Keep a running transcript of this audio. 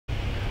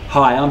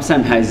Hi, I'm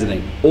Sam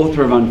Hazledine,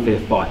 author of Unfair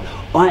Fight.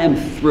 I am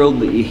thrilled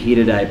that you're here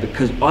today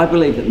because I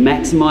believe that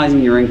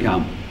maximising your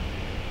income,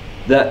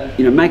 that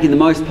making the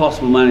most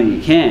possible money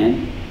you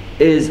can,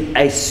 is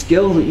a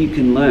skill that you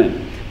can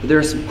learn. But there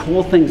are some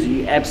core things that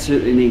you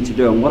absolutely need to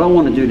do, and what I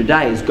want to do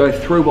today is go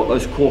through what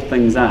those core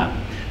things are.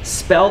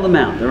 Spell them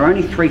out. There are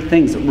only 3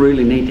 things that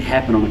really need to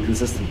happen on a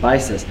consistent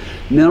basis.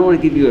 And then I want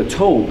to give you a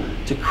tool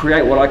to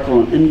create what I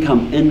call an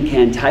income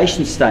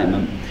incantation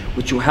statement,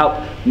 which will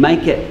help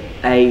make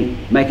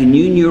a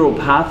new neural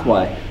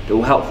pathway that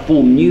will help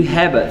form new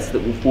habits, that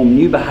will form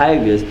new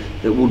behaviors,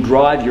 that will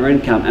drive your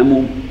income and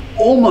will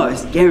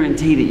almost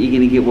guarantee that you're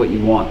going to get what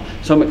you want.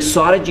 So I'm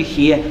excited you're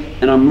here,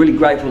 and I'm really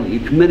grateful that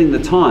you're committing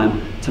the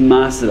time to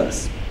master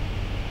this.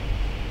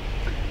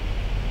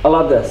 I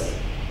love this.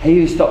 He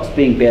who stops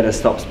being better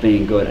stops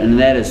being good, and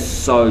that is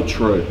so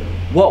true.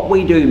 What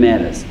we do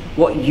matters.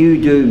 What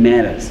you do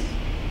matters.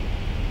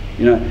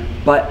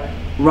 But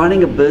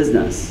running a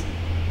business,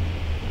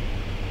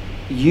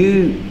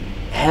 you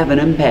have an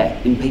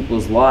impact in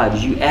people's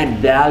lives. You add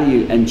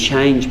value and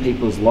change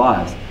people's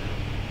lives.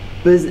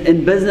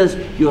 In business,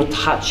 you're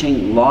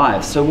touching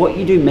lives. So what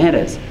you do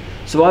matters.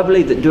 So I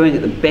believe that doing it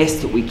the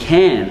best that we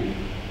can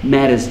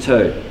matters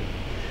too.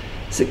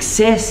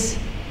 Success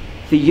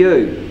for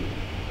you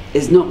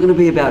is not going to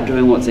be about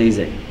doing what's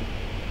easy.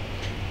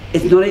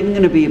 It's not even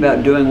going to be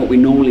about doing what we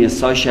normally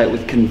associate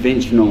with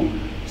conventional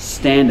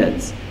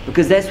standards,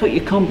 because that's what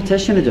your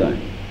competition are doing.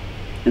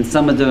 And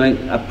some are doing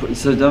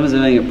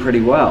it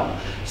pretty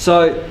well.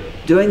 So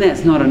doing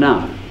that's not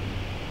enough.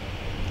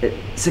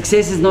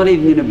 Success is not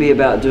even going to be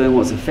about doing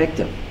what's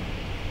effective.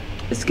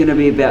 It's going to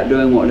be about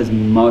doing what is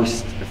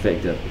most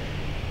effective,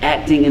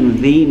 acting in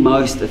the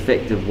most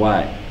effective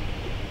way,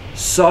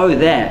 so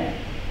that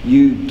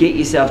you get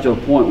yourself to a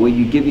point where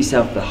you give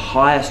yourself the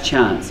highest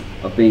chance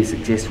of being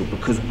successful,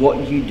 because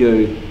what you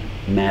do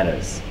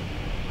matters.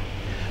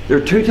 There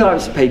are 2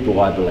 types of people,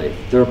 I believe.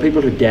 There are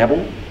people who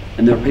dabble,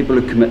 and there are people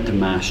who commit to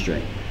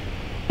mastery.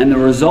 And the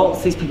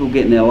results these people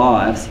get in their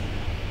lives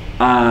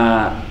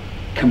are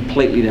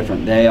completely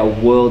different. They are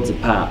worlds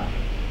apart.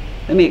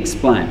 Let me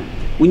explain.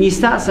 When you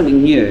start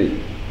something new,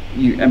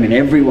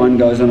 everyone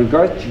goes on a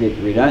growth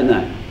trajectory, don't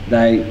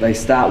they? They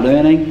start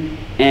learning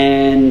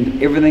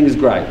and everything's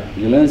great.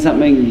 You learn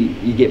something,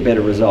 you get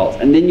better results.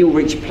 And then you'll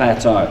reach a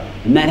plateau,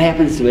 and that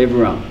happens to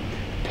everyone.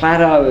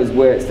 Plateau is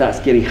where it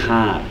starts getting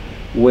hard,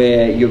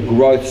 where your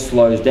growth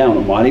slows down.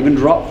 It might even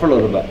drop for a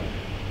little bit.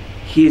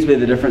 Here's where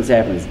the difference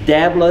happens.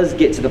 Dabblers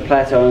get to the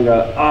plateau and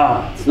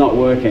go, it's not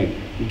working.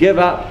 You give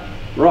up,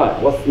 right,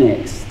 what's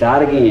next?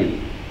 Start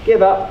again.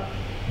 Give up,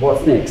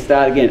 what's next?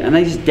 Start again. And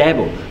they just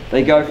dabble.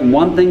 They go from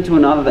one thing to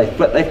another, they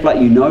flip.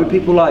 You know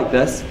people like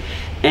this,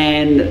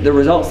 and the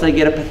results they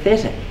get are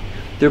pathetic.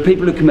 There are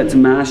people who commit to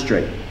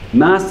mastery.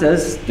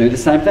 Masters do the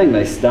same thing.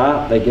 They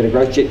start, they get a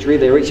growth trajectory,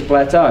 they reach a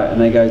plateau, and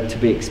they go, to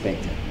be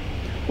expected.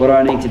 What do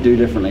I need to do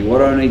differently? What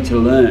do I need to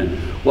learn?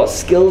 What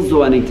skills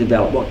do I need to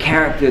develop? What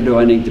character do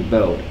I need to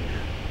build?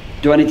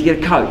 Do I need to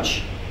get a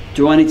coach?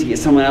 Do I need to get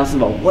someone else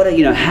involved?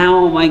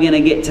 How am I going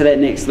to get to that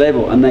next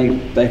level? And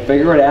they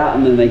figure it out,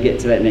 and then they get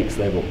to that next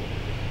level.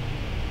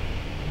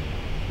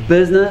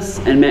 Business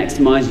and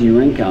maximizing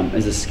your income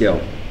is a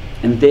skill,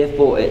 and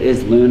therefore it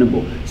is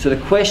learnable. So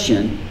the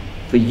question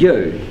for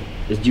you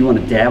is, do you want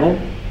to dabble,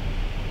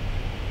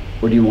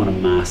 or do you want to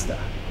master?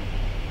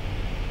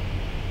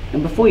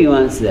 And before you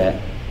answer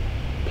that,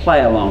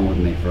 play along with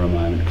me for a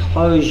moment.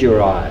 Close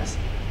your eyes.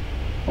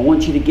 I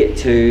want you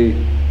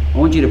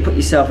to put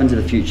yourself into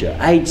the future.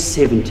 Age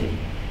 70,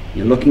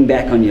 you're looking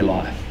back on your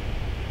life.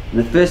 In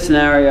the first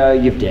scenario,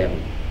 you've dabbled.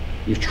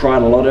 You've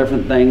tried a lot of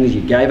different things. You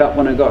gave up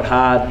when it got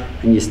hard,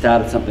 and you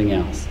started something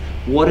else.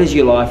 What does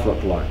your life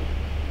look like?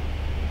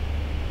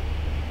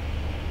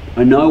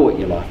 I know what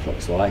your life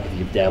looks like if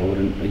you've dabbled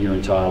in your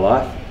entire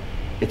life.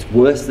 It's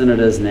worse than it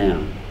is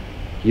now.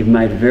 You've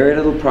made very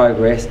little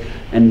progress,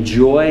 and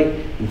joy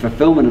and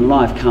fulfillment in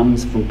life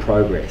comes from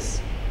progress.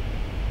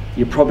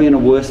 You're probably in a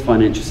worse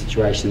financial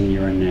situation than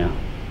you're in now.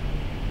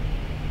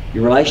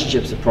 Your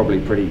relationships are probably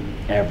pretty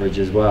average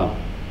as well.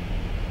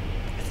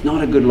 It's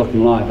not a good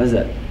looking life, is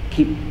it?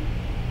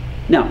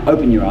 Now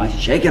open your eyes,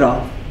 shake it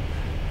off.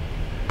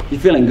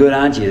 You're feeling good,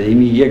 aren't you?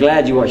 You're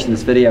glad you're watching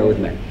this video with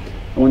me.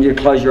 I want you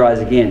to close your eyes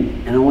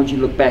again, and I want you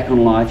to look back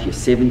on life. You're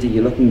 70,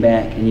 you're looking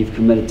back, and you've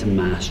committed to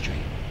mastery.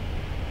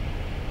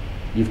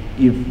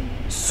 You've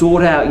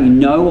sought out, you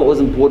know what was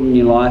important in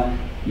your life,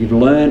 you've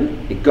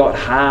learned, it got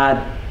hard,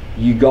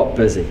 you got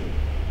busy.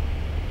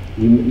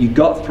 You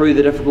got through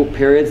the difficult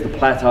periods, the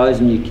plateaus,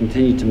 and you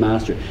continued to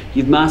master it.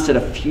 You've mastered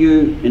a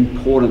few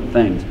important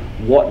things.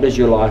 What does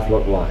your life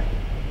look like?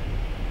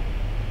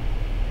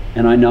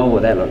 And I know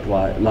what that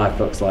life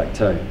looks like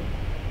too.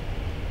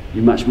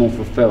 You're much more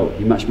fulfilled,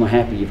 you're much more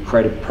happy, you've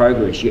created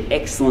progress, you're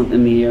excellent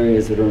in the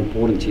areas that are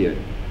important to you.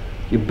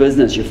 Your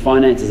business, your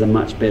finances are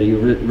much better,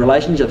 your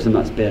relationships are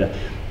much better.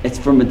 It's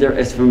from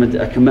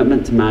a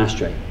commitment to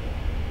mastery.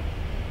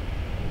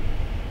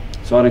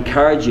 So I'd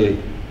encourage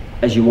you,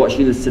 as you're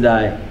watching this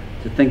today,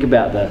 to think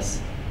about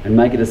this and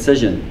make a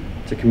decision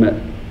to commit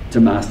to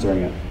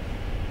mastering it.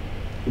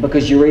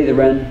 Because you're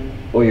either in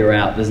or you're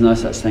out. There's no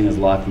such thing as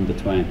life in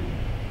between.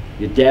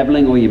 You're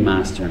dabbling or you're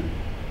mastering.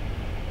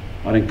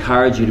 I'd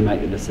encourage you to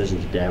make the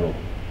decision to dabble.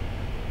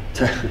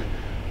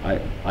 I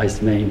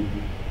mean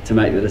to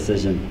make the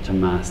decision to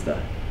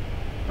master.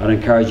 I'd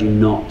encourage you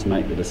not to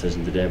make the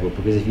decision to dabble,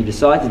 because if you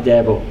decide to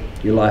dabble,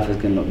 your life is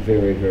going to look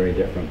very, very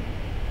different.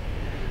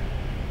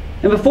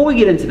 And before we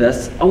get into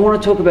this, I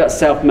want to talk about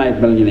self-made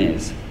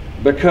millionaires,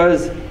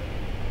 because,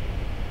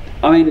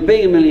 I mean,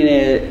 being a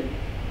millionaire,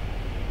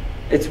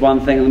 it's one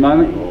thing at the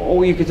moment,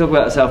 or you could talk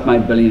about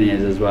self-made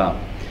billionaires as well.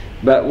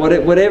 But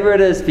whatever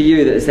it is for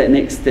you that is that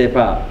next step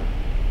up,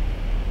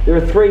 there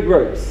are three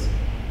groups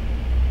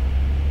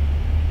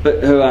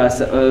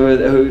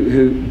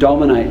who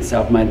dominate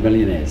self-made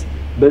millionaires.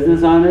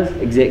 Business owners,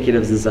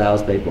 executives, and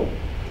salespeople.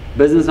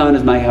 Business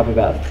owners make up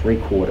about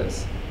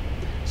 3/4.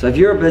 So if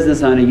you're a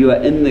business owner, you are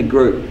in the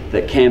group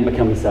that can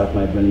become a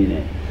self-made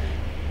millionaire.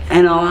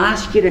 And I'll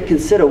ask you to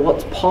consider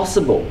what's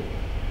possible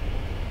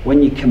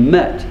when you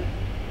commit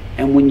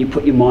and when you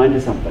put your mind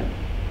to something.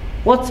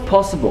 What's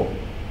possible?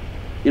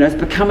 You know, it's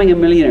becoming a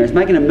millionaire. It's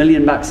making $1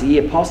 million a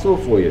year possible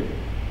for you.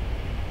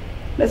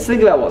 Let's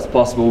think about what's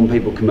possible when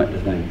people commit to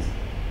things.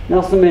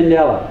 Nelson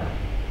Mandela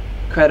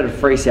created a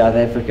free South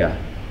Africa.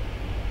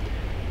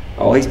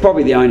 Oh, he's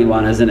probably the only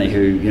one, isn't he,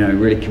 who, you know,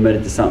 really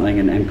committed to something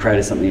and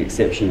created something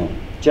exceptional.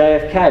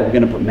 JFK, we're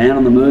going to put man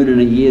on the moon in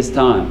a year's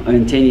time,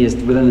 in 10 years,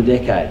 within a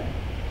decade.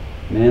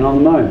 Man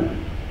on the moon.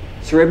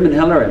 Sir Edmund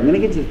Hillary, I'm going to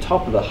get to the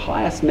top of the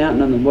highest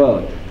mountain in the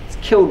world. It's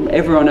killed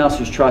everyone else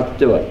who's tried to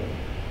do it.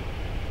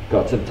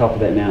 Got to the top of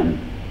that mountain.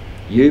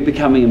 You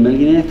becoming a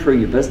millionaire through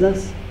your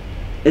business?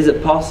 Is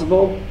it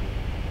possible?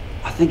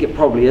 I think it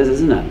probably is,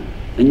 isn't it?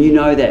 And you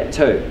know that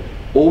too.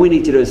 All we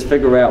need to do is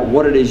figure out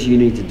what it is you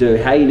need to do,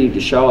 how you need to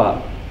show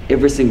up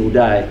every single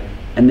day,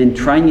 and then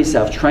train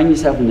yourself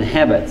in the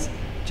habits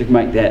to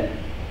make that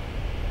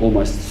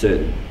almost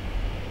certain.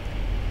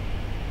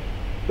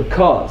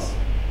 Because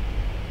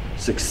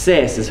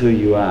success is who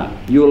you are.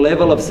 Your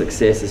level of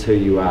success is who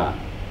you are.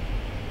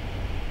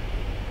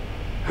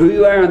 Who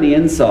you are on the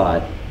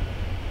inside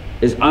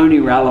is only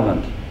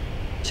relevant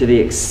to the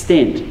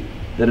extent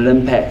that it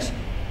impacts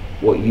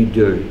what you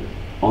do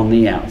on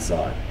the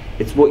outside.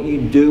 It's what you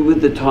do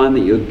with the time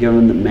that you're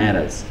given that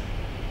matters.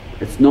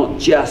 It's not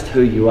just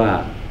who you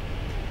are.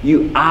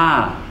 You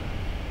are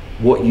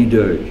what you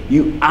do.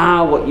 You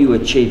are what you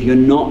achieve. You're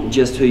not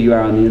just who you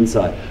are on the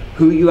inside.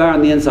 Who you are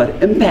on the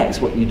inside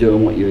impacts what you do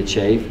and what you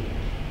achieve.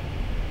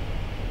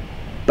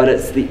 But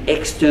it's the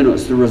external,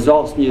 it's the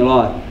results in your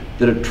life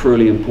that are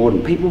truly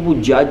important. People will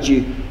judge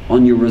you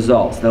on your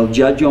results. They'll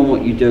judge you on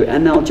what you do,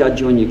 and they'll judge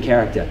you on your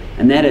character.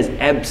 And that is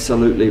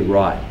absolutely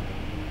right.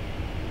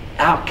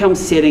 Outcome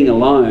setting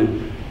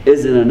alone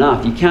isn't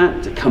enough. You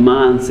can't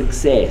command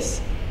success,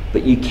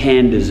 but you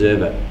can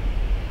deserve it.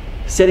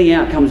 Setting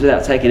outcomes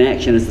without taking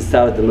action is the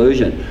start of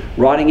delusion.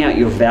 Writing out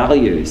your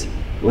values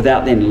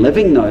without then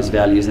living those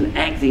values and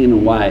acting in a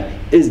way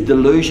is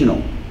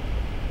delusional.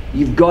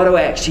 You've got to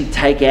actually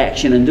take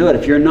action and do it.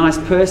 If you're a nice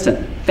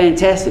person,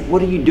 fantastic.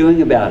 What are you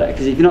doing about it?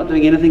 Because if you're not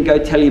doing anything, go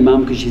tell your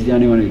mum, because she's the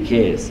only one who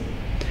cares.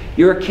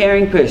 You're a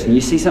caring person.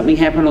 You see something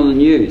happen on the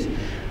news.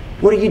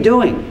 What are you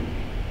doing?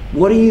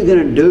 What are you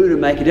going to do to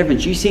make a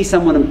difference? You see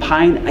someone in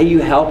pain, are you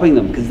helping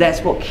them? Because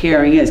that's what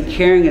caring is.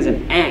 Caring is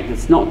an act.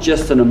 It's not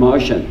just an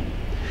emotion.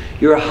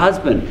 You're a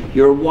husband,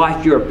 you're a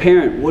wife, you're a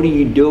parent. What are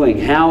you doing?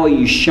 How are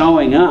you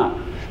showing up?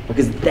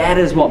 Because that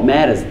is what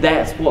matters.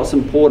 That's what's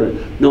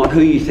important, not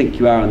who you think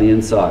you are on the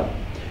inside.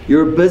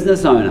 You're a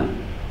business owner.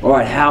 All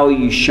right, how are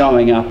you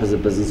showing up as a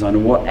business owner?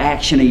 What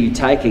action are you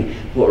taking?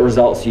 What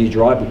results are you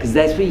driving? Because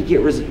that's what you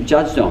get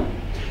judged on.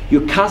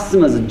 Your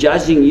customers are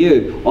judging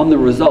you on the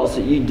results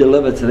that you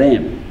deliver to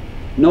them,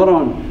 not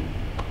on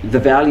the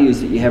values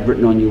that you have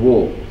written on your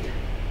wall.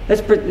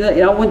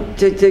 I want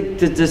to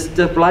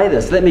display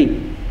this.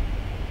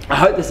 I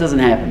hope this doesn't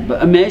happen,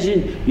 but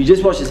imagine you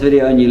just watch this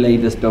video and you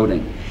leave this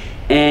building.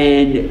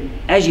 And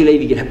as you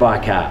leave, you get hit by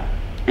a car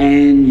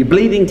and you're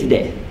bleeding to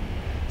death.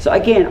 So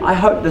again, I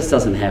hope this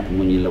doesn't happen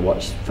when you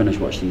finish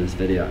watching this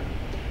video.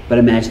 But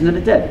imagine that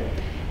it did.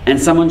 And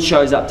someone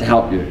shows up to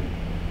help you.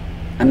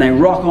 And they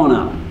rock on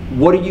up.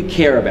 What do you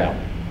care about?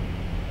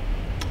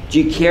 Do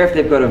you care if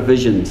they've got a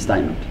vision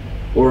statement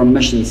or a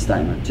mission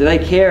statement? Do you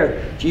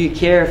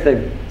care if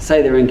they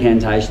say their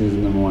incantations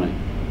in the morning?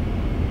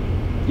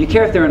 You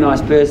care if they're a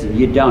nice person?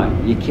 You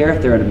don't. You care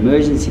if they're an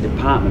emergency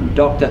department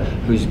doctor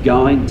who's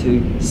going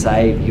to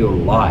save your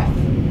life.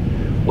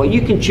 What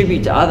you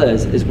contribute to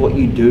others is what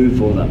you do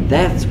for them.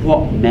 That's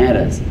what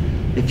matters.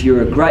 If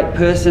you're a great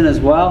person as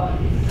well,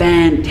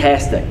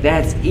 fantastic.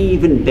 That's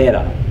even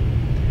better.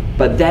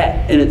 But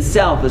that in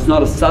itself is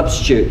not a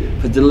substitute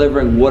for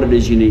delivering what it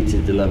is you need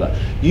to deliver.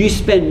 You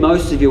spend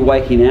most of your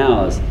waking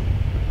hours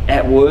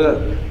at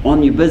work,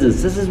 on your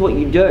business. This is what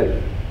you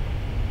do.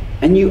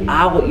 And you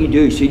are what you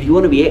do. So do you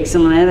want to be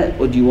excellent at it,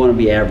 or do you want to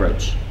be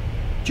average?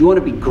 Do you want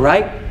to be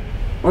great,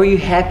 or are you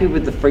happy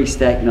with the free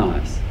stack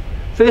knives?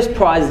 First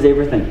prize is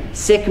everything.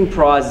 Second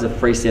prize is a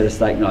free set of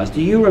steak knives.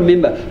 Do you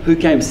remember who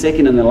came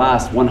second in the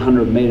last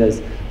 100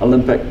 meters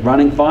Olympic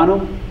running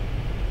final?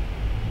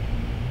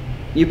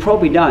 You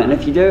probably don't. And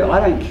if you do,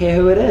 I don't care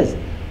who it is.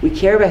 We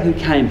care about who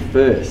came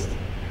first.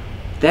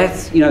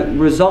 That's,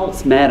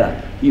 results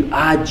matter. You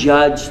are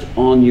judged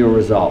on your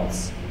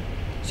results.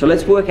 So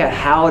let's work out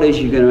how it is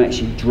you're going to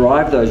actually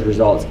drive those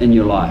results in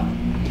your life.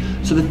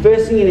 So the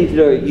first thing you need to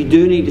do, you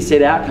do need to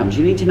set outcomes.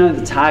 You need to know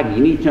the target.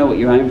 You need to know what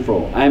you're aiming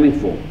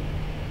for.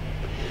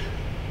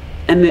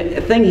 And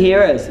the thing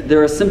here is,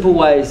 there are simple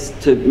ways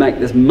to make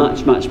this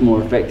much, much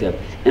more effective.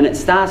 And it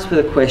starts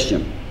with a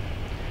question.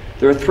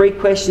 There are 3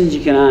 questions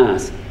you can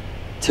ask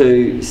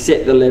to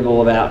set the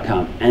level of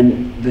outcome.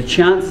 And the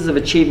chances of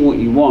achieving what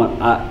you want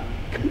are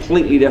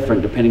completely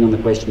different depending on the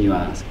question you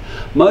ask.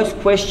 Most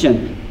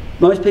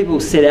people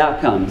set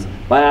outcomes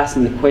by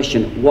asking the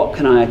question, what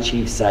can I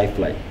achieve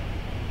safely?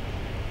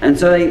 And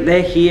so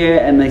they're here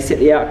and they set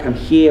the outcome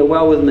here,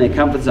 well within their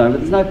comfort zone, but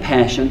there's no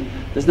passion,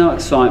 there's no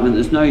excitement,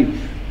 there's no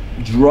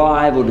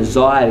drive or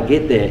desire to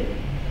get there.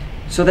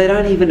 So they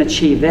don't even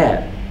achieve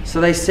that. So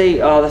they see,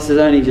 oh, this is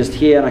only just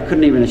here and I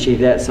couldn't even achieve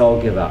that, so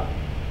I'll give up.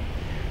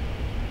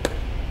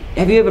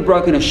 Have you ever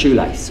broken a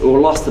shoelace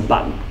or lost a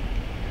button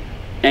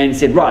and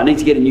said, right, I need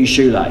to get a new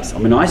shoelace? I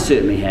mean, I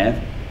certainly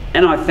have.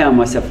 And I found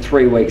myself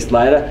 3 weeks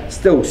later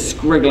still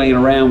scriggling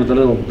around with a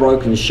little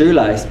broken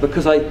shoelace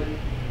because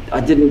I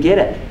didn't get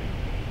it.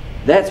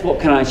 That's what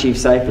can I achieve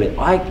safely.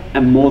 I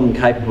am more than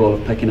capable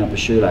of picking up a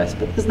shoelace,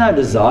 but there's no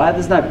desire,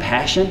 there's no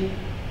passion,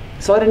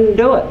 so I didn't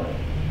do it.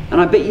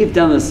 And I bet you've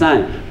done the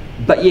same.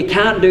 But you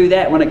can't do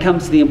that when it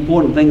comes to the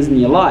important things in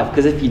your life,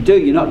 because if you do,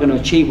 you're not going to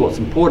achieve what's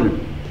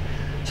important.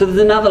 So there's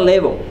another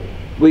level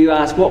where you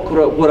ask, what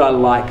would I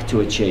like to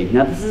achieve?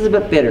 Now this is a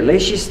bit better. At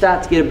least you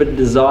start to get a bit of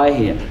desire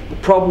here. The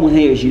problem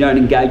here is you don't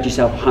engage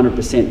yourself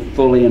 100%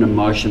 fully and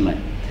emotionally.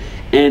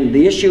 And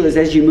the issue is,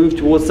 as you move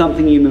towards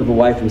something, you move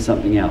away from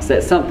something else.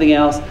 That something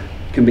else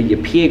can be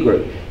your peer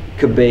group,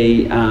 could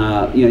be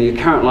your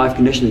current life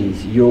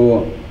conditions,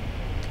 your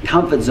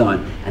comfort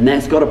zone, and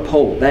that's got to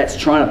pull. That's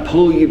trying to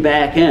pull you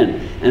back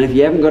in. And if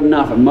you haven't got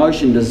enough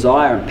emotion,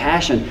 desire, and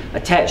passion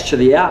attached to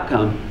the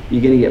outcome,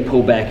 you're going to get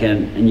pulled back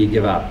in and you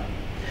give up.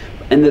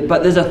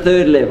 But there's a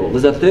third level.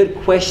 There's a third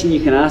question you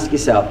can ask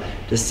yourself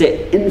to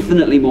set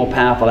infinitely more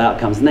powerful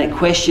outcomes. And that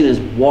question is,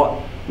 what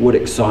would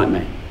excite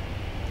me?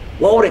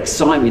 What would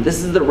excite me?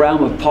 This is the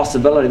realm of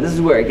possibility. This is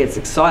where it gets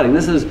exciting.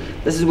 This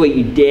is where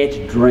you dare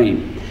to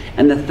dream.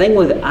 And the thing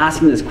with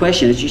asking this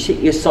question is you set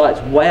your sights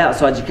way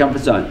outside your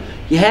comfort zone.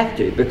 You have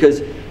to,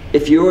 because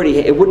if you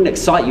it wouldn't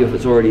excite you if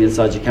it's already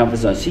inside your comfort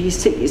zone. So you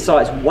set your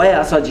sights way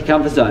outside your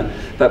comfort zone.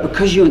 But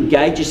because you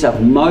engage yourself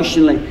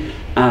emotionally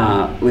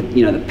with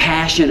the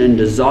passion and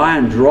desire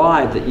and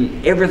drive,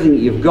 that everything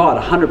that you've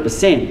got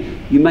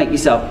 100%, you make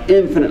yourself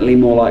infinitely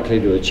more likely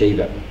to achieve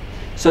it.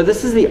 So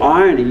this is the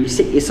irony. You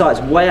set your sights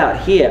way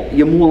out here,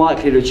 you're more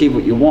likely to achieve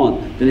what you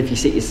want than if you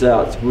set your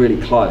sights really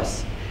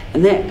close.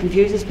 And that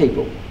confuses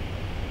people.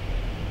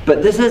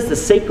 But this is the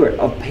secret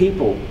of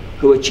people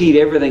who achieve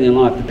everything in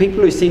life. The people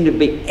who seem to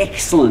be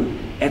excellent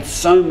at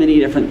so many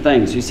different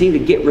things, who seem to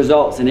get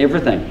results in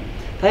everything,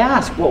 they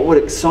ask, what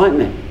would excite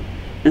me?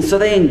 And so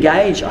they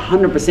engage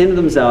 100% of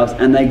themselves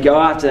and they go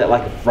after that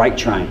like a freight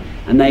train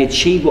and they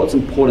achieve what's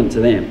important to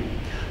them.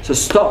 So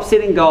stop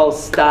setting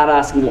goals, start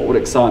asking what would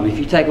excite me. If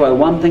you take away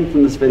one thing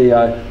from this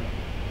video,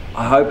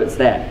 I hope it's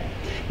that.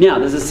 Now,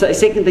 there's a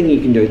second thing you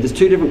can do. There's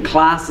 2 different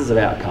classes of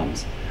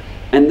outcomes.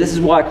 And this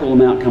is why I call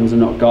them outcomes and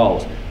not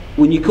goals.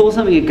 When you call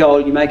something a goal,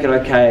 you make it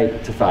okay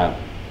to fail.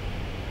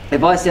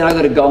 If I said I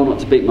got a goal not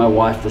to beat my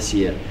wife this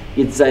year,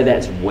 you'd say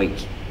that's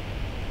weak.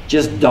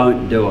 Just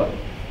don't do it.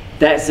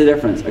 That's the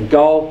difference. A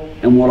goal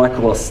and what I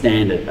call a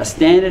standard. A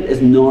standard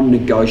is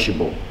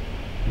non-negotiable.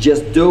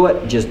 Just do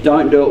it, just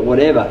don't do it,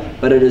 whatever,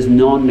 but it is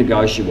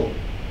non-negotiable.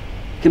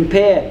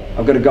 Compare,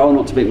 I've got a goal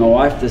not to beat my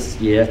wife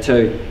this year,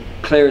 to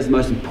Claire is the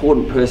most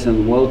important person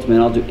in the world to me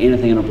and I'll do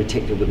anything and I'll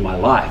protect her with my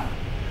life.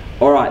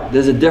 Alright,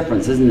 there's a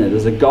difference, isn't there?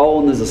 There's a goal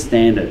and there's a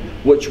standard.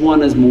 Which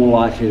one is more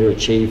likely to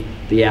achieve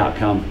the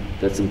outcome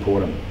that's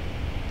important?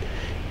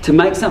 To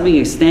make something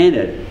a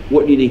standard,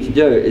 what you need to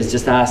do is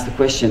just ask the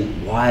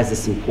question, why is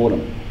this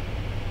important?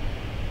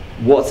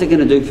 What's it going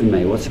to do for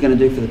me? What's it going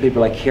to do for the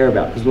people I care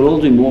about? Because we'll all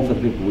do more for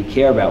the people we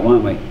care about,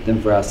 won't we, than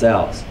for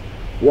ourselves.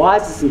 Why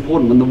is this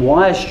important? When the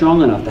why is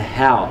strong enough, the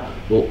how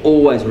will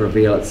always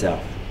reveal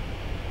itself.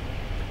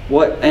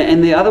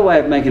 And the other way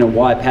of making a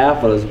why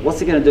powerful is,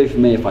 what's it going to do for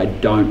me if I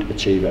don't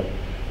achieve it?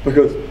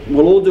 Because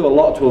we'll all do a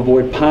lot to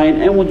avoid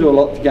pain and we'll do a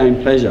lot to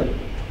gain pleasure.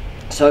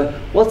 So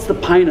what's the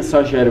pain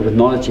associated with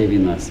not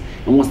achieving this?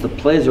 And what's the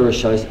pleasure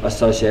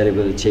associated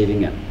with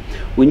achieving it?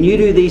 When you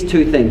do these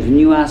 2 things, when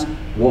you ask,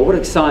 what would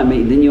excite me,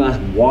 and then you ask,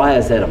 why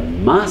is that a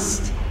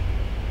must?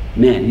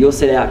 Man, you'll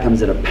set outcomes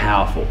that are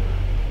powerful.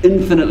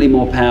 Infinitely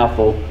more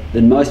powerful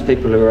than most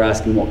people who are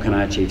asking, what can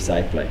I achieve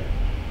safely?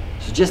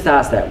 So just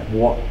ask that,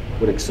 what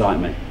would excite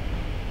me?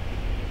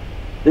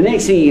 The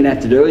next thing you're going to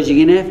have to do is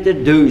you're going to have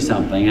to do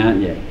something,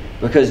 aren't you?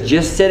 Because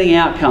just setting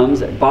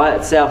outcomes by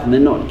itself and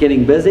then not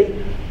getting busy,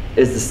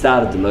 is the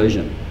start of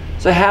delusion.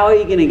 So how are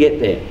you going to get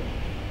there?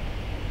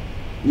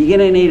 You're going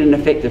to need an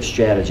effective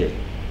strategy.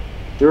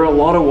 There are a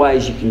lot of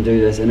ways you can do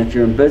this, and if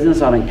you're in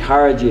business, I'd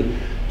encourage you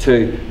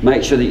to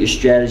make sure that your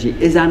strategy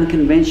is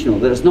unconventional,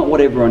 that it's not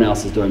what everyone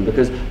else is doing,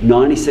 because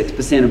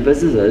 96% of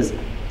businesses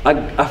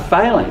are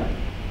failing.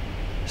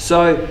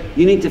 So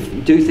you need to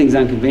do things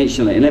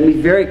unconventionally. And let me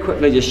very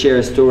quickly just share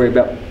a story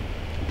about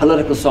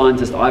political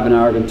scientist Ivan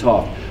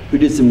Argentov, who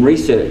did some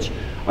research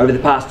over the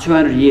past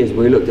 200 years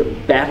where he looked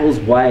at battles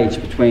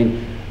waged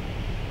between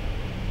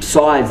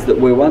sides that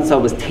where one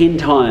side was 10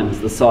 times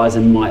the size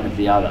and might of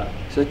the other.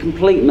 So a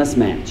complete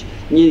mismatch.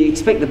 And you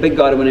expect the big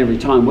guy to win every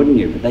time, wouldn't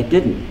you? But they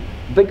didn't.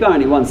 The big guy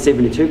only won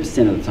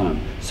 72% of the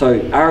time. So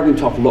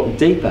Argentov looked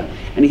deeper,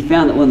 and he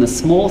found that when the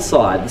small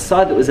side, the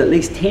side that was at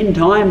least 10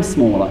 times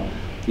smaller,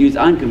 used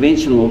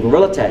unconventional or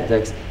guerrilla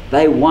tactics,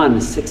 they won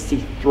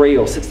 63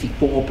 or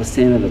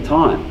 64% of the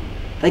time.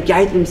 They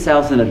gave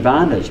themselves an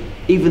advantage,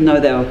 even though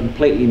they were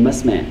completely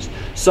mismatched.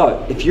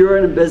 So if you're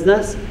in a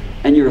business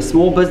and you're a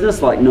small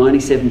business, like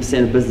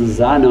 97% of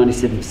businesses are,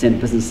 97% of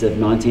businesses have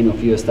 19 or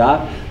fewer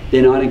staff,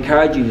 then I'd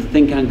encourage you to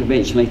think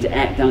unconventionally, to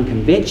act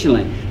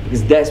unconventionally,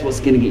 because that's what's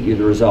going to get you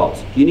the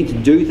results. You need to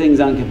do things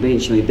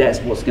unconventionally. That's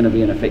what's going to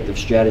be an effective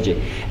strategy.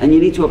 And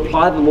you need to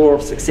apply the law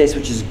of success,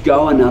 which is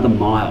go another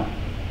mile.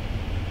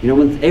 You know,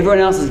 when everyone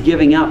else is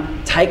giving up,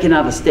 take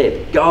another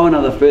step, go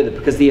another further,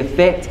 because the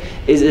effect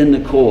is in the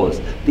cause.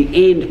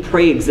 The end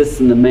pre-exists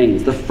in the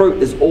means. The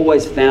fruit is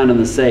always found in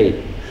the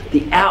seed.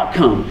 The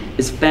outcome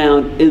is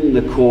found in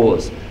the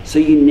cause. So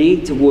you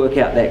need to work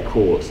out that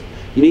cause.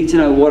 You need to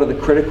know what are the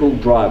critical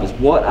drivers,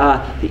 what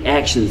are the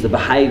actions, the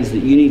behaviors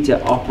that you need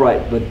to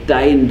operate with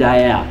day in,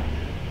 day out.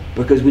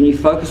 Because when you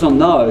focus on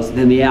those,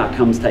 then the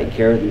outcomes take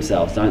care of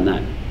themselves, don't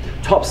they?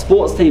 Top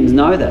sports teams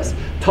know this.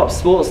 Top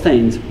sports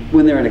teams,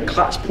 when they're at a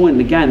clutch point in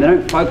the game, they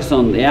don't focus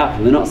on the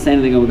outcome. They're not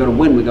standing there going, we've got to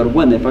win, we've got to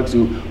win. They're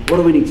focusing on, what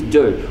do we need to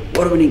do?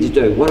 What do we need to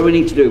do? What do we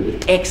need to do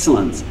with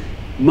excellence,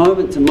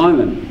 moment to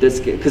moment,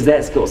 because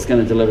that's what's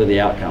going to deliver the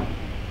outcome.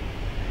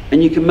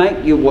 And you can make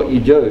what you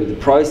do, the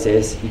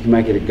process, you can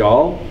make it a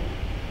goal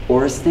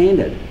or a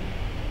standard.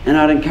 And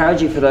I'd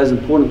encourage you, for those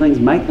important things,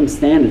 make them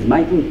standards,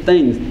 make them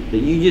things that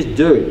you just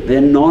do.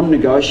 They're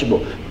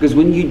non-negotiable. Because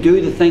when you do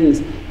the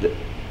things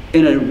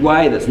in a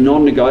way that's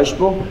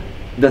non-negotiable,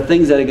 the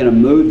things that are going to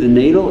move the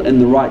needle in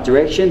the right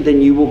direction, then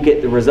you will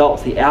get the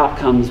results. The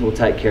outcomes will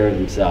take care of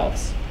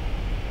themselves.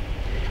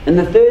 And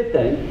the third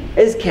thing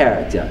is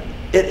character.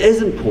 It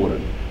is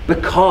important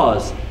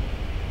because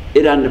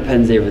it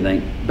underpins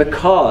everything,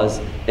 because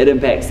it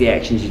impacts the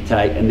actions you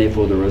take and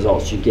therefore the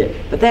results you get.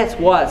 But that's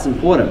why it's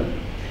important.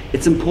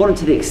 It's important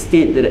to the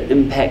extent that it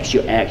impacts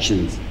your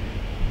actions.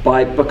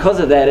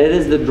 Because of that, it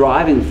is the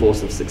driving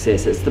force of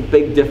success. It's the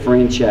big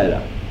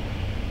differentiator.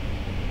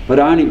 But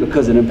only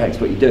because it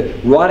impacts what you do.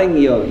 Writing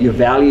your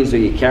values or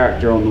your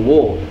character on the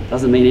wall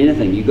doesn't mean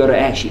anything. You've got to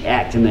actually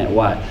act in that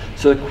way.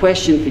 So the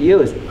question for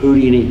you is, who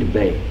do you need to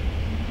be?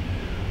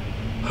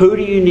 Who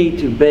do you need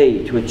to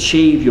be to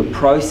achieve your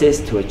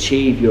process, to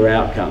achieve your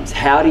outcomes?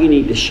 How do you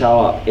need to show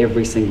up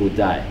every single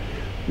day?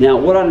 Now,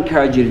 what I'd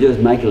encourage you to do is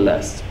make a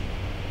list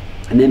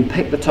and then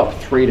pick the top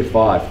 3 to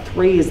 5.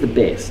 3 is the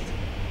best.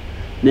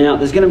 Now,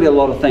 there's going to be a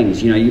lot of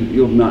things. You know,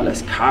 you'll might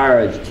list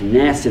courage,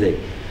 tenacity,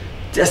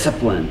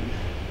 discipline,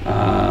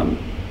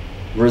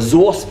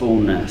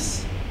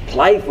 resourcefulness,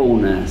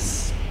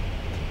 playfulness,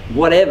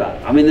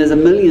 whatever. I mean, there's a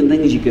million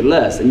things you could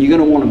list, and you're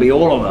going to want to be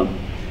all of them.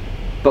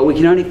 But we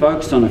can only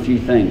focus on a few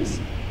things.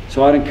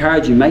 So I'd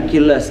encourage you, make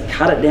your list,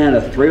 cut it down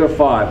to 3 or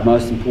 5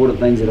 most important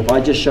things that if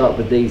I just show up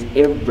with these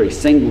every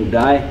single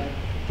day,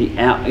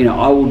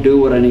 I will do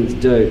what I need to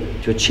do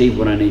to achieve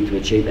what I need to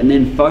achieve. And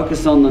then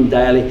focus on them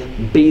daily,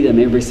 be them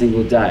every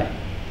single day.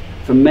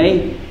 For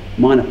me,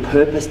 mine are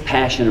purpose,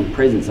 passion, and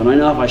presence. And I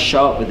know if I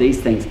show up with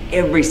these things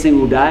every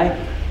single day,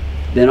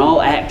 then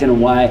I'll act in a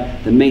way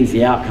that means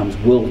the outcomes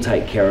will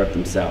take care of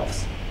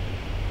themselves.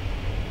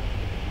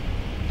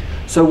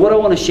 So what I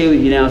want to share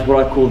with you now is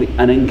what I call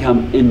an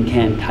income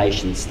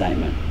incantation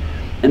statement.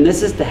 And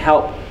this is to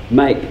help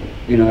make,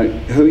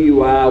 who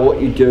you are,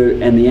 what you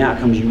do, and the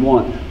outcomes you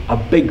want a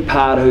big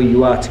part of who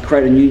you are, to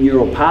create a new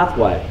neural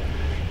pathway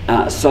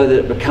so that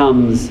it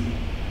becomes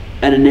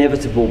an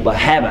inevitable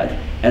habit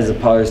as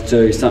opposed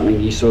to something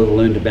you sort of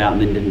learned about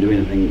and then didn't do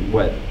anything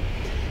with.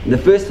 And the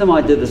first time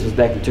I did this was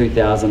back in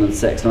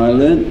 2006, and I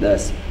learned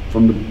this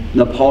from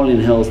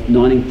Napoleon Hill's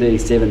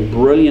 1937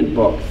 brilliant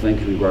book,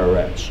 Think and Grow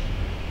Rich.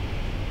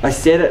 I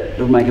said it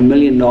would make $1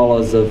 million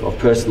of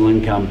personal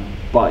income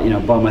by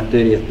my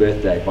 30th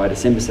birthday, by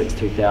December 6,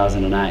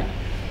 2008.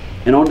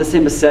 And on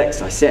December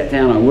 6, I sat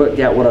down, I worked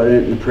out what I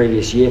earned in the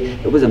previous year.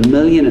 It was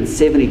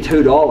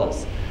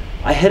 $1,072,000.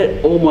 I hit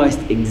it almost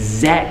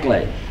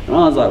exactly. And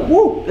I was like,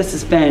 whoa, this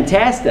is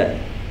fantastic.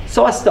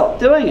 So I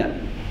stopped doing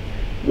it.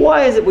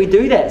 Why is it we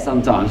do that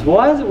sometimes?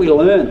 Why is it we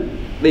learn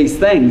these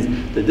things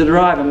that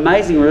derive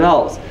amazing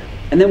results,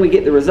 and then we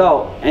get the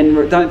result and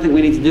don't think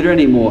we need to do it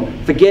anymore,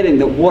 forgetting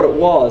that what it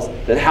was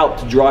that helped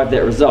to drive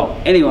that result?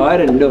 Anyway, I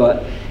didn't do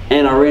it,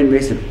 and I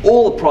reinvested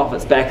all the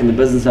profits back in the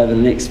business over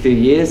the next few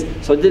years,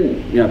 so I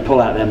didn't pull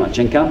out that much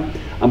income.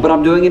 But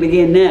I'm doing it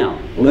again now.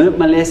 Learned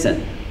my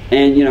lesson,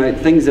 and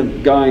things are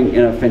going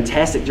in a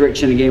fantastic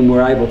direction again.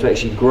 We're able to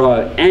actually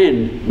grow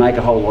and make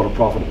a whole lot of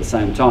profit at the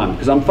same time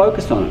because I'm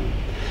focused on it.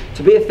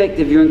 To be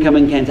effective, your income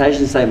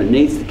incantation statement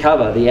needs to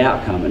cover the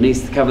outcome, it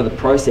needs to cover the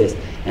process,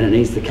 and it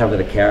needs to cover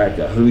the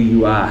character, who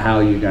you are, how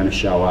you're going to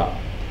show up.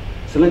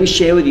 So let me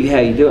share with you how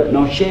you do it, and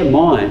I'll share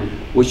mine,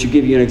 which will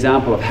give you an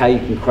example of how you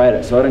can create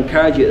it. So I'd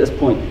encourage you at this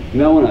point, you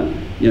may want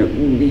to,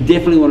 you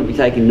definitely want to be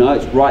taking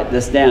notes, write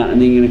this down,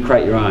 and then you're going to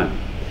create your own.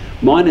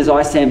 Mine is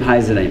I, Sam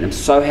Hazledine. I'm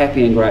so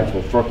happy and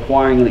grateful for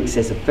acquiring in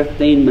excess of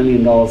 $15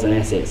 million in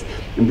assets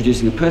and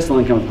producing a personal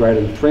income of greater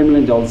than $3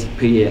 million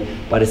per year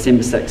by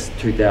December 6,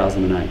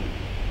 2008.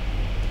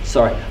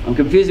 Sorry, I'm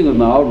confusing with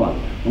my old one.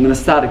 I'm going to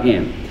start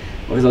again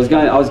because I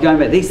was going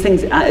back. These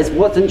things, it's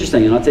what's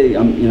interesting, and I'll tell you,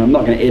 I'm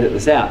not going to edit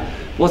this out.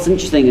 What's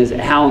interesting is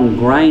how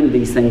ingrained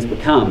these things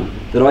become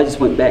that I just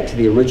went back to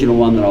the original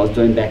one that I was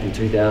doing back in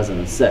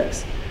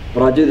 2006.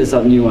 But I do this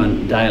new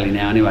one daily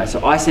now anyway.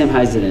 So I, Sam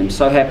Hazledine, am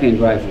so happy and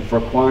grateful for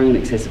acquiring in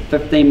excess of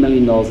 $15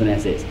 million in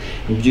assets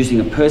and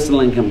producing a personal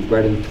income of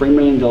greater than $3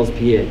 million per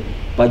year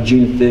by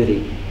June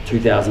 30,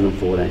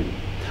 2014.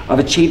 I've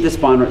achieved this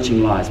by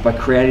enriching lives, by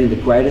creating the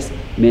greatest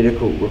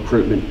medical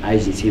recruitment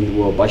agency in the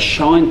world, by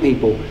showing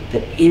people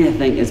that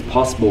anything is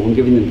possible and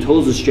giving them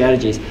tools and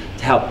strategies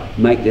to help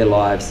make their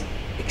lives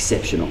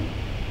exceptional.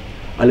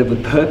 I live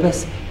with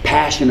purpose,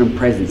 passion and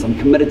presence. I'm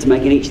committed to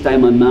making each day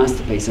my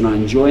masterpiece, and I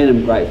enjoy and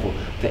am grateful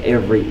for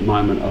every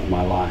moment of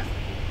my life.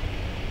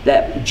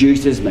 That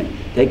juices me,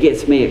 that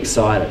gets me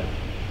excited.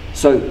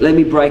 So let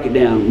me break it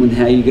down with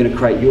how you're going to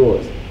create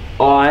yours.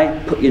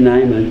 I, put your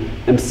name in,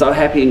 am so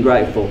happy and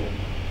grateful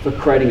for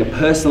creating a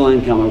personal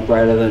income of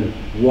greater than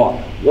what?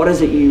 What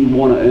is it you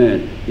want to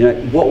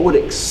earn? What would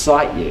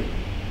excite you?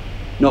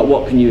 Not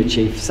what can you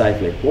achieve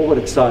safely. What would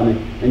excite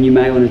me? And you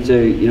may want to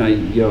do,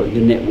 your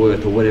net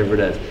worth or whatever it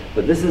is.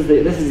 But this is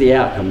the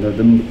outcome,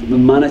 the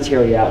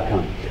monetary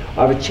outcome.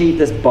 I've achieved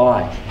this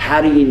by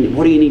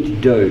what do you need to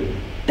do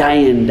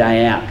day in,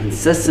 day out,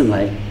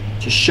 consistently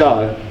to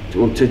show,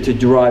 to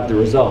derive the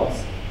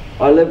results.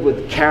 I live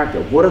with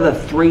character. What are the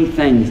 3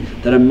 things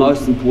that are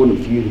most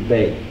important for you to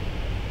be?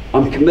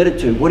 I'm committed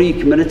to. What are you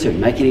committed to?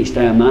 Making each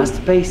day a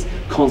masterpiece,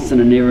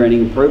 constant and never-ending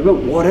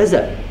improvement. What is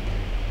it?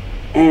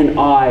 And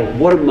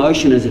what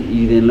emotion is it that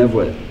you then live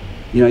with?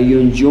 You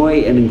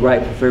enjoy and are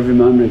grateful for every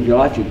moment of your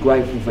life. You're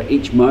grateful for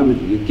each moment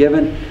that you're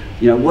given,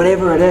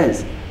 whatever it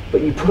is.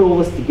 But you put all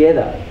this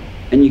together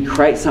and you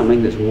create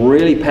something that's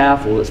really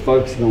powerful, that's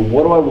focusing on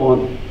what do I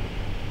want,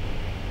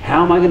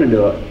 how am I going to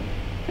do it,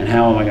 and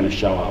how am I going to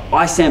show up.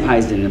 I, Sam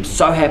Hazledine, am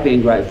so happy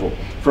and grateful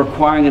for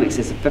acquiring in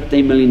excess of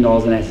 $15 million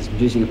in assets,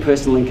 producing a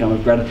personal income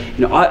of greater.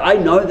 I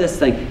know this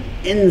thing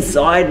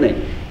inside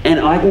me, and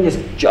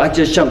I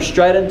just jump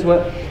straight into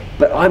it.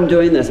 But I'm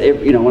doing this,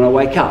 when I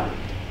wake up,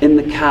 in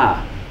the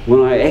car,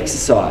 when I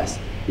exercise,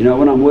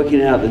 when I'm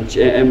working out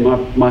in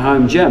my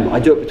home gym, I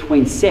do it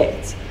between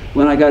sets.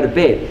 When I go to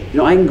bed,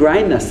 I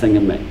ingrain this thing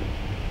in me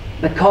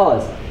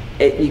because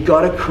you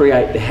got to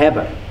create the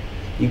habit.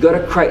 You got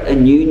to create a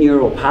new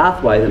neural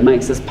pathway that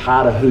makes this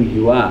part of who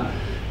you are.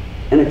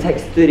 And it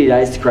takes 30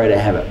 days to create a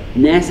habit.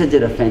 NASA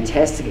did a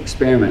fantastic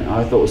experiment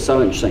I thought was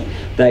so interesting.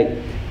 They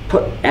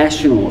put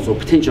astronauts or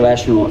potential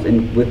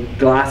astronauts with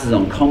glasses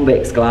on,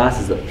 convex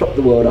glasses that flip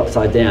the world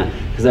upside down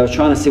because they were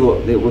trying to see what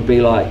it would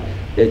be like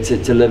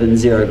to live in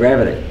zero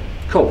gravity.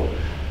 Cool.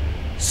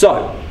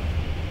 So,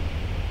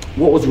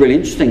 what was really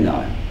interesting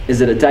though is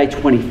that at day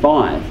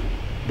 25,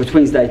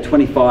 between day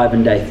 25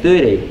 and day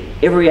 30,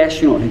 every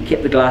astronaut who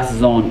kept the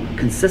glasses on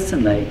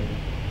consistently,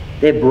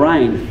 their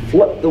brain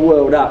flipped the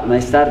world up and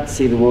they started to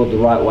see the world the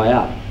right way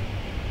up.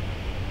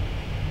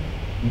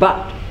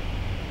 But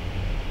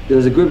there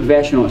was a group of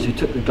astronauts who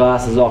took the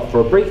glasses off for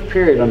a brief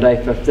period on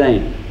day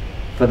 15.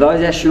 For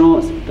those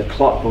astronauts, the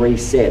clock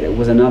reset. It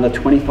was another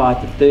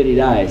 25 to 30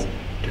 days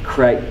to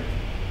create,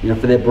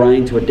 for their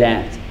brain to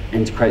adapt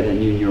and to create that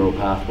new neural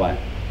pathway.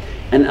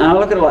 And I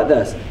look at it like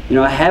this,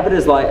 a habit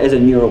is a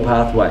neural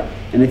pathway.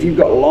 And if you've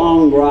got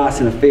long grass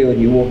in a field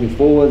and you're walking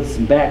forwards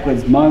and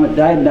backwards,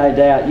 day in,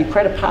 day out, you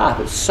create a path.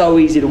 It's so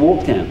easy to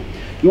walk down.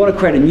 You want to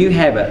create a new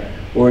habit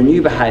or a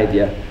new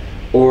behavior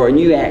or a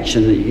new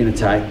action that you're going to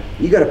take,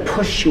 you've got to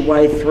push your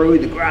way through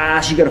the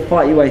grass, you've got to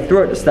fight your way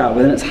through it to start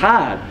with, and it's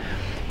hard.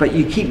 But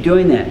you keep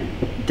doing that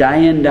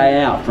day in,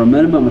 day out for a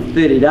minimum of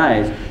 30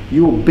 days,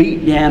 you will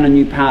beat down a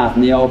new path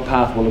and the old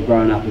path will have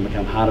grown up and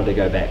become harder to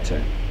go back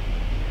to.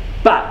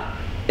 But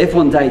if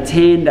on day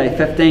 10, day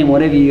 15,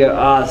 whatever you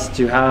go, it's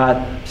too hard,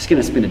 I'm just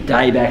going to spend a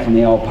day back on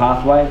the old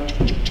pathway,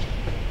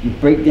 you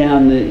break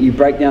down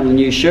the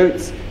new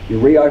chutes,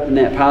 you reopen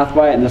that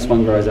pathway and this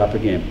one grows up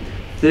again.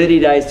 30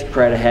 days to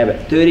create a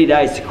habit, 30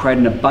 days to create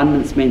an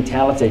abundance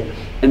mentality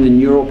and the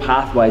neural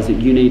pathways that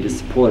you need to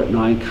support it, and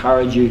I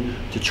encourage you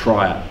to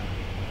try it.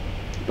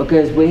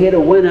 Because we're here to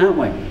win, aren't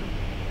we?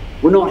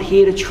 We're not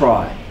here to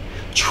try.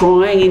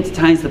 Trying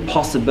entertains the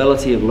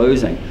possibility of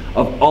losing,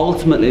 of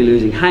ultimately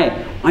losing.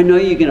 Hey, I know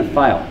you're going to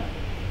fail.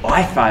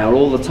 I fail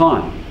all the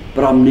time,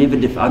 but I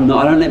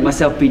don't let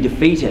myself be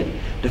defeated.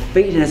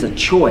 Defeated is a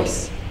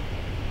choice.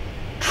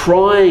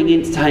 Trying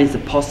entertains the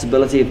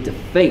possibility of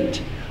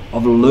defeat,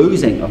 of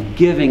losing, of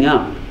giving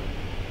up.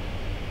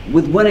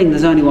 With winning,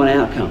 there's only one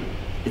outcome.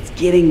 It's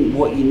getting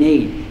what you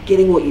need,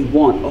 getting what you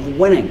want, of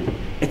winning.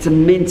 It's a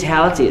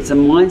mentality, it's a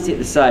mindset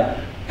to say,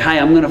 hey,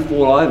 I'm going to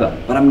fall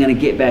over, but I'm going to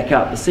get back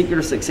up. The secret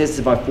of success is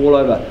if I fall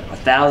over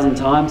 1,000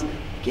 times,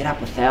 get up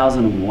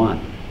 1,001.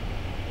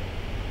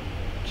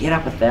 Get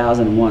up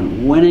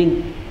 1,001.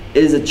 Winning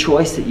is a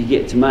choice that you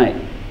get to make.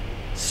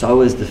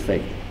 So is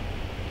defeat.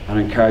 I'd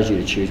encourage you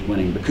to choose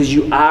winning because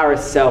you are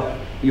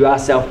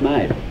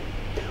self-made.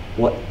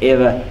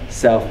 Whatever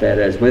self that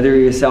is, whether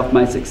you're a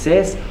self-made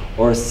success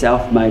or a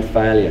self-made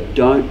failure,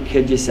 don't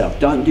kid yourself.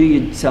 Don't do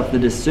yourself the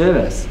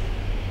disservice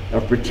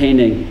of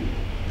pretending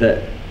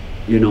that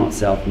you're not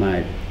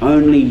self-made.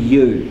 Only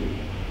you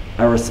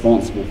are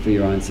responsible for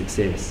your own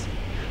success.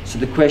 So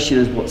the question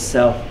is, what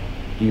self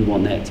do you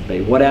want that to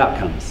be? What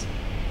outcomes?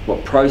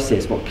 What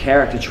process? What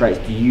character traits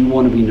do you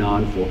want to be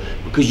known for?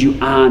 Because you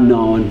are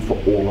known for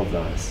all of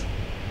those.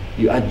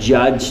 You are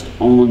judged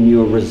on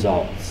your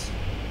results.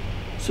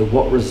 So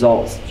what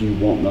results do you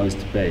want those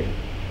to be?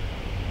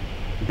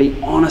 Be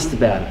honest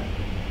about it.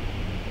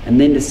 And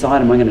then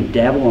decide, am I going to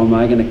dabble or am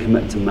I going to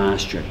commit to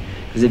mastery?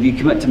 Because if you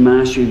commit to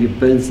mastery of your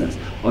business,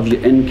 of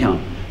your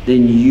income,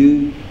 then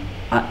you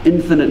are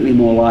infinitely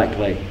more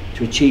likely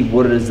to achieve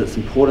what it is that's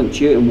important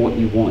to you and what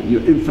you want.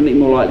 You're infinitely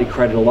more likely to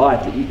create a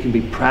life that you can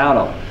be proud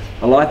of,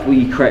 a life where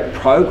you create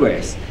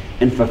progress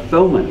and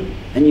fulfillment,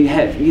 and you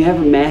have a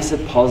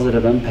massive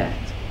positive impact.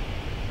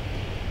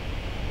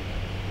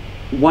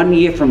 1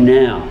 year from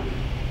now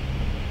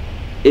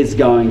is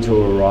going to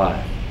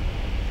arrive.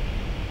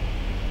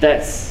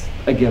 That's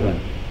a given.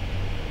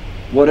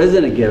 What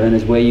isn't a given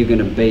is where you're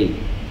going to be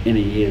in a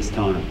year's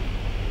time.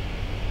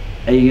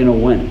 Are you going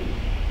to win?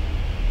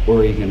 Or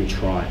are you going to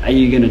try? Are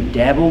you going to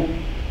dabble?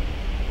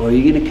 Or are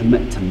you going to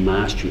commit to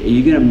mastery? Are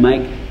you going to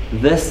make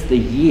this the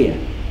year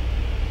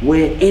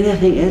where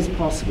anything is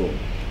possible?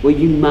 Where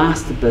you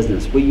master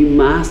business, where you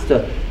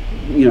master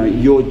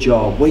your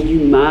job, where you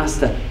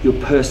master your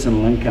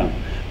personal income.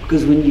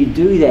 Because when you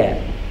do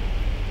that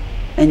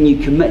and you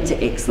commit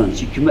to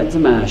excellence, you commit to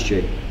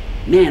mastery,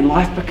 man,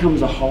 life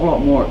becomes a whole lot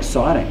more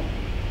exciting.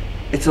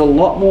 It's a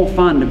lot more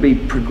fun to be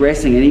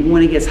progressing, and even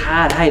when it gets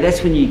hard, hey,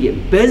 that's when you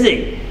get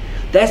busy.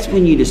 That's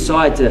when you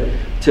decide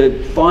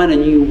to find a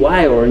new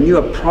way or a new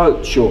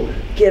approach or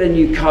get a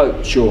new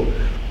coach or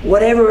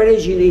whatever it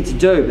is you need to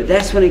do, but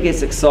that's when it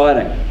gets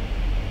exciting.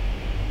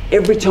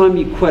 Every time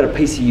you quit, a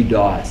piece of you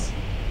dies.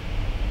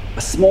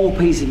 A small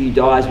piece of you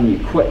dies when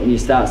you quit and you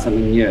start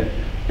something new.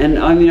 And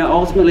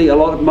ultimately,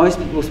 most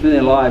people spend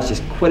their lives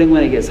just quitting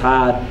when it gets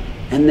hard,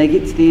 and they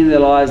get to the end of their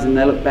lives and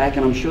they look back,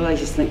 and I'm sure they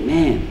just think,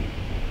 man,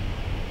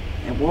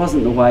 that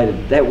wasn't the way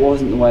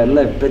to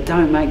live. But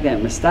don't make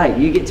that mistake.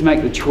 You get to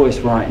make the choice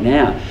right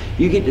now.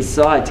 You get to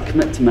decide to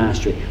commit to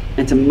mastery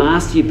and to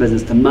master your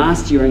business, to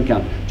master your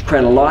income, to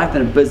create a life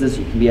and a business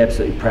you can be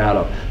absolutely proud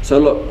of. So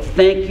look,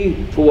 thank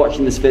you for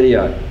watching this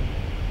video.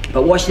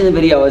 But watching the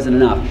video isn't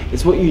enough.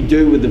 It's what you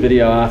do with the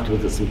video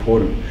afterwards that's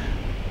important.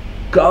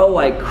 Go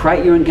away,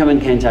 create your income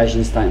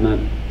incantation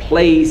statement.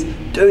 Please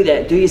do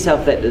that. Do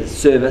yourself that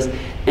service,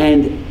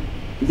 and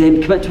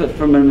then commit to it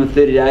for a minimum of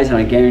 30 days, and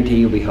I guarantee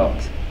you'll be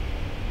hooked.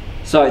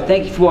 So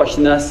thank you for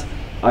watching this.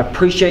 I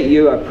appreciate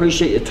you. I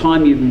appreciate your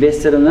time you've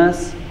invested in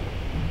this.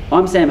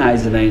 I'm Sam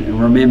Hazledine,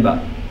 and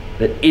remember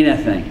that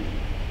anything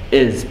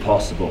is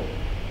possible.